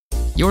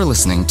You're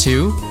listening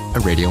to a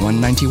Radio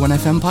 191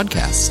 FM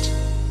podcast.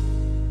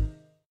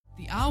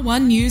 The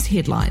R1 News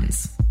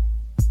headlines.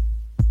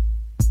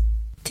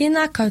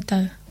 Tēnā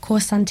koutou, ko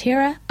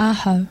Sunterra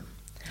aho.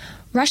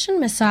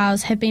 Russian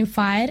missiles have been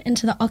fired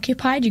into the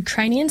occupied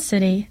Ukrainian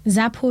city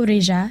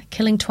Zaporizhzhia,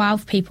 killing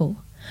 12 people.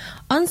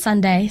 On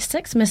Sunday,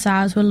 6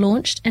 missiles were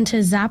launched into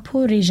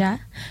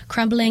Zaporizhzhia,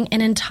 crumbling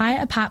an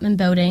entire apartment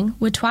building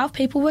where 12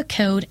 people were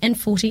killed and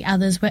 40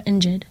 others were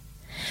injured.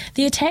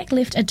 The attack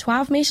left a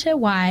 12-metre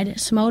wide,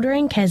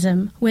 smouldering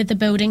chasm where the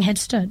building had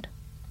stood.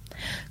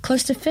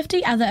 Close to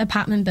 50 other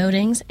apartment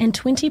buildings and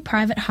 20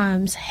 private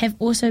homes have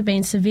also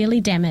been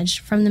severely damaged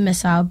from the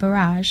missile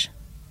barrage.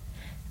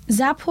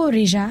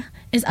 Zaporizhzhia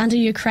is under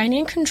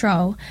Ukrainian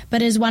control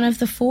but is one of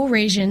the 4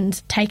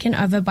 regions taken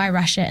over by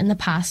Russia in the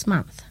past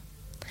month.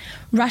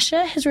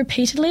 Russia has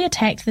repeatedly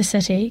attacked the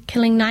city,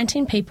 killing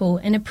 19 people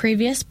in a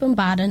previous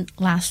bombardment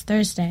last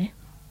Thursday.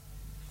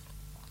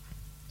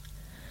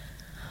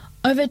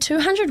 Over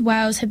 200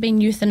 whales have been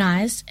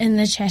euthanized in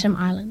the Chatham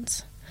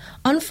Islands.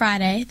 On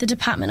Friday, the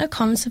Department of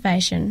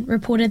Conservation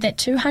reported that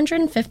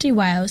 250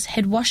 whales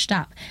had washed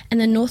up in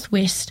the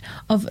northwest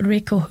of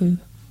Rīkohu.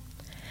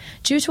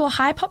 Due to a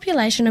high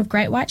population of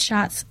great white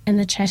sharks in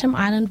the Chatham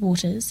Island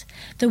waters,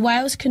 the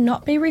whales could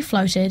not be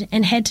refloated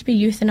and had to be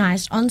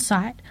euthanized on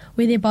site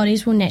where their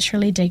bodies will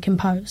naturally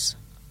decompose.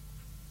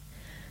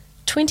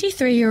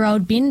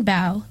 23-year-old Ben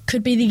Bell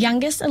could be the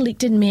youngest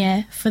elected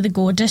mayor for the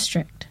Gore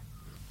district.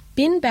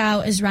 Ben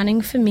Bell is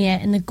running for mayor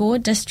in the Gore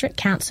District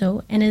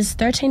Council and is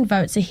 13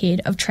 votes ahead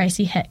of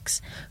Tracy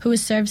Hicks, who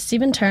has served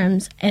 7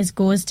 terms as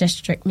Gore's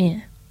district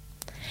mayor.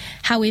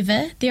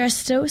 However, there are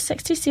still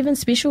 67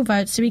 special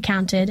votes to be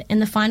counted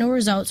and the final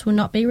results will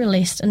not be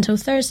released until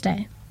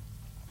Thursday.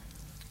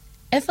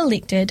 If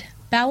elected,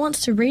 Bell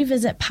wants to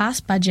revisit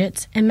past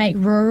budgets and make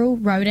rural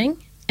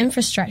roading,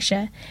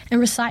 infrastructure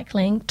and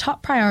recycling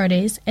top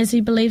priorities as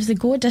he believes the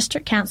Gore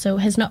District Council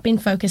has not been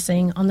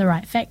focusing on the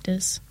right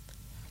factors.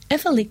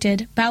 If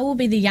elected, Bell will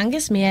be the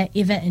youngest mayor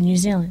ever in New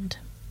Zealand.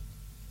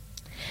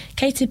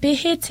 Kei te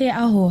pehe te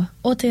ahoa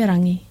o te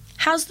rangi.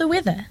 How's the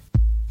weather?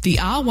 The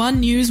R1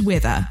 News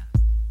weather.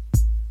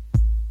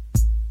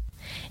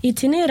 I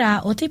tēnei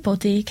rā o te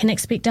poti can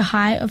expect a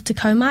high of te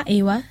kaumā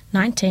iwa,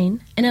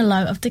 19, and a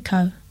low of te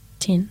kau,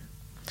 10.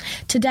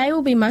 Today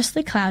will be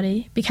mostly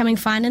cloudy, becoming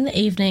fine in the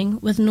evening,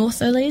 with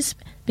northerlies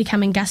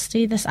becoming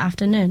gusty this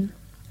afternoon.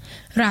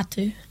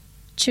 Ratu.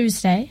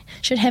 Tuesday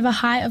should have a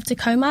high of te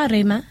kaumā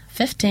rima,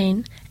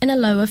 15, and a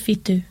low of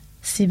whitu,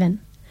 7.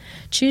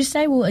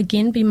 Tuesday will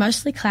again be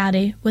mostly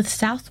cloudy, with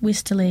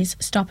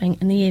southwesterlies stopping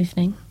in the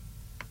evening.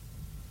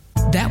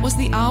 That was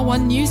the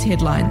R1 News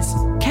headlines.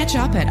 Catch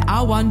up at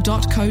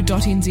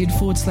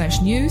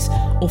r1.co.nz/news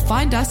or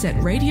find us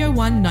at Radio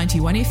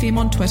 191 FM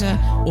on Twitter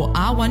or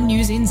R1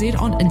 News NZ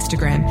on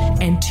Instagram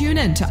and tune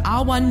in to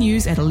R1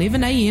 News at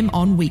 11 a.m.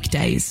 on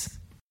weekdays.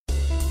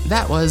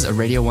 That was a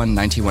Radio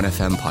 191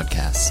 FM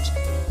podcast.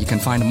 You can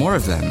find more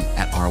of them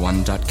at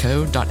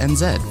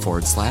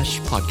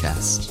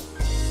r1.co.nz/podcast.